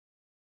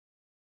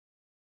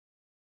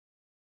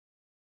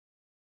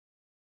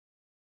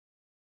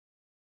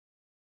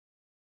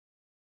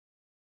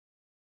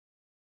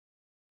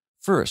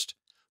First,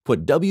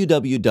 put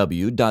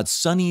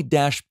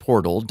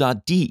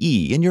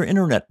www.sunny-portal.de in your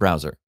Internet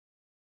browser.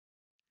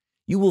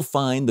 You will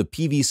find the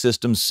PV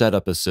System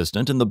Setup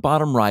Assistant in the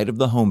bottom right of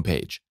the home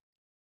page.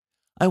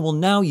 I will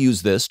now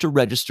use this to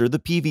register the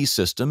PV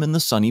system in the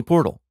Sunny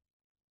portal.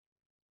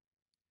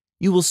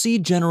 You will see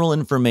general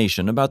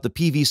information about the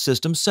PV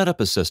System Setup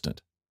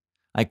Assistant.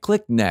 I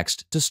click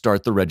Next to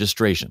start the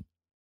registration.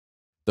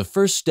 The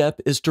first step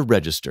is to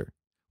register,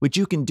 which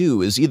you can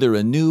do as either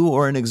a new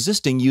or an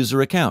existing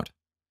user account.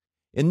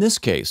 In this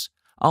case,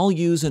 I'll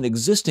use an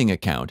existing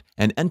account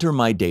and enter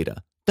my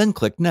data, then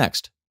click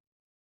Next.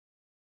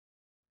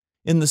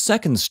 In the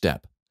second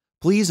step,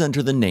 please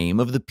enter the name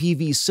of the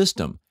PV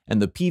system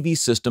and the PV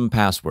system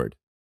password.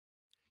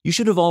 You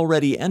should have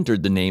already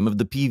entered the name of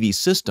the PV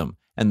system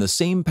and the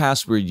same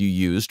password you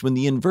used when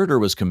the inverter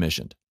was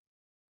commissioned.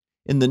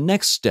 In the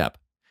next step,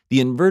 the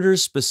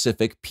inverter's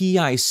specific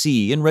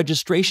PIC and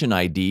registration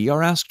ID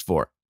are asked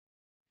for.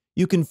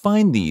 You can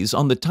find these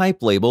on the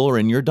type label or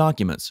in your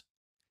documents.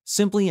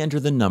 Simply enter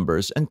the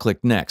numbers and click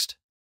Next.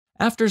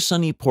 After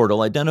Sunny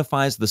Portal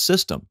identifies the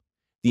system,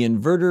 the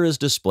inverter is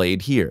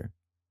displayed here.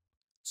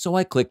 So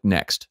I click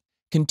Next.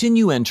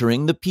 Continue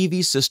entering the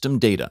PV system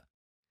data.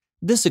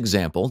 This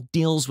example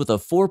deals with a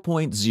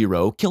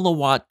 4.0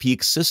 kilowatt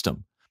peak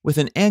system with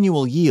an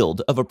annual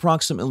yield of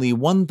approximately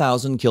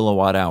 1,000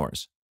 kilowatt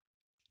hours.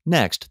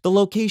 Next, the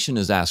location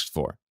is asked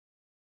for.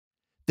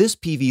 This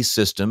PV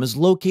system is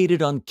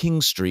located on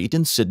King Street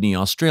in Sydney,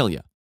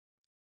 Australia.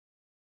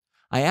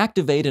 I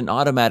activate an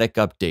automatic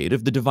update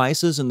of the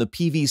devices in the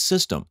PV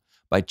system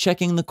by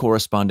checking the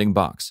corresponding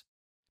box.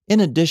 In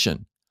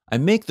addition, I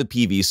make the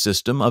PV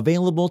system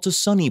available to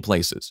Sunny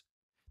Places.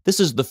 This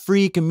is the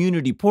free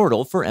community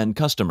portal for end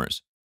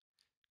customers.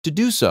 To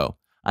do so,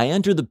 I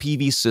enter the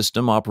PV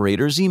system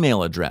operator's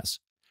email address.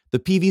 The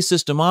PV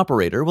system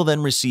operator will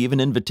then receive an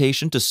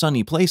invitation to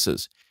Sunny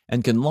Places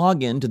and can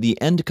log in to the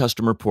end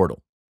customer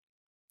portal.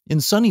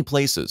 In Sunny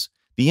Places,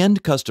 the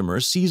end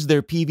customer sees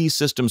their PV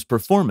system's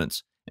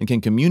performance and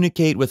can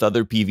communicate with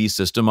other PV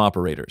system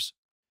operators.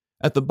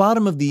 At the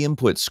bottom of the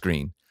input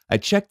screen, I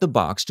check the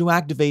box to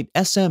activate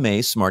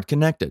SMA Smart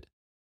Connected.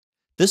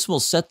 This will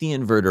set the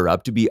inverter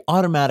up to be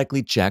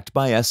automatically checked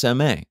by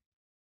SMA.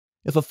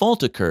 If a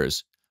fault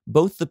occurs,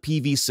 both the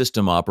PV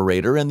system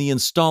operator and the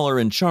installer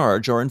in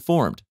charge are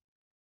informed.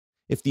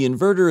 If the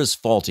inverter is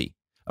faulty,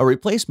 a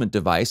replacement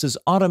device is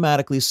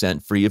automatically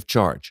sent free of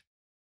charge.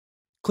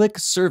 Click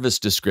Service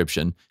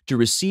Description to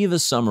receive a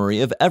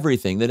summary of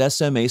everything that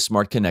SMA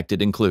Smart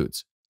Connected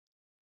includes.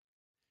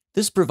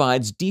 This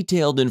provides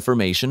detailed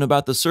information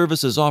about the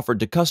services offered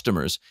to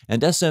customers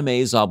and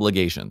SMA's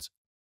obligations.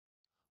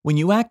 When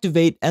you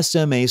activate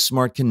SMA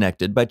Smart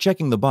Connected by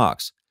checking the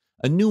box,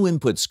 a new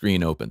input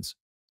screen opens.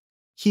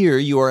 Here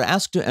you are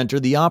asked to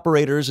enter the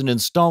operator's and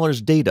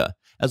installer's data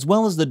as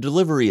well as the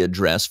delivery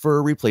address for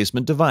a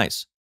replacement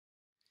device.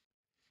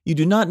 You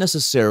do not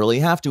necessarily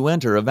have to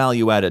enter a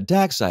value-added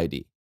tax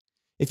ID.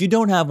 If you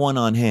don't have one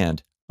on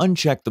hand,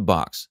 uncheck the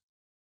box.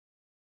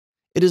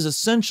 It is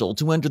essential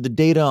to enter the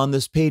data on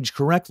this page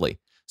correctly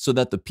so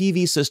that the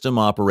PV system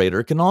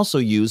operator can also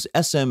use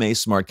SMA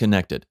Smart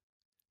Connected.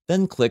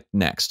 Then click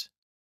Next.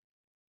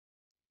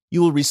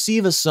 You will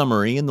receive a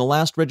summary in the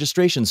last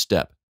registration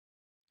step.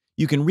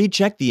 You can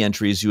recheck the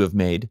entries you have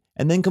made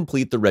and then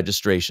complete the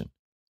registration.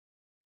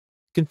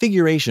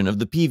 Configuration of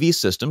the PV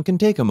system can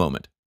take a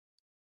moment.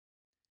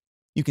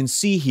 You can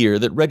see here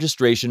that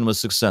registration was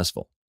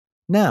successful.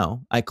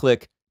 Now I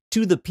click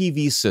To the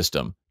PV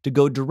System to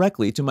go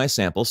directly to my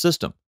sample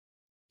system.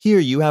 Here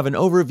you have an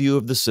overview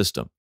of the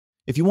system.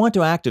 If you want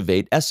to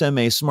activate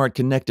SMA Smart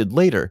Connected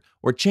later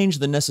or change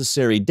the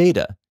necessary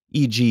data,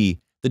 e.g.,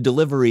 the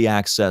delivery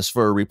access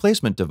for a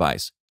replacement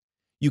device,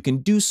 you can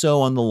do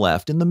so on the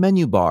left in the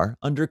menu bar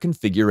under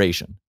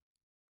Configuration.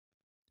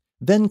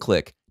 Then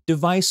click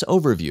Device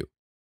Overview.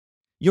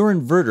 Your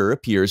inverter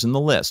appears in the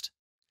list.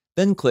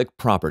 Then click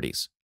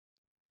Properties.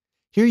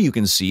 Here you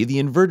can see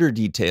the inverter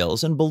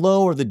details and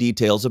below are the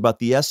details about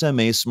the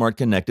SMA Smart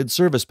Connected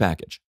service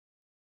package.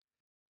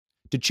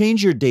 To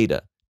change your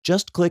data,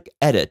 just click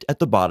Edit at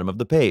the bottom of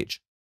the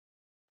page.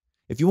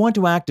 If you want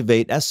to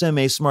activate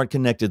SMA Smart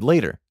Connected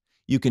later,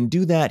 you can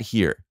do that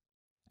here.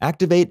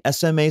 Activate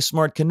SMA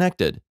Smart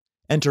Connected,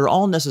 enter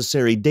all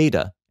necessary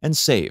data, and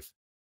save.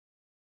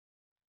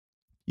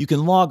 You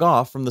can log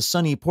off from the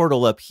Sunny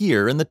portal up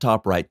here in the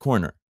top right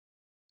corner.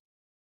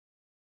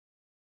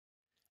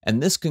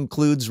 And this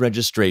concludes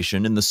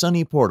registration in the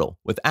Sunny portal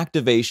with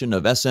activation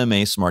of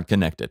SMA Smart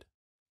Connected.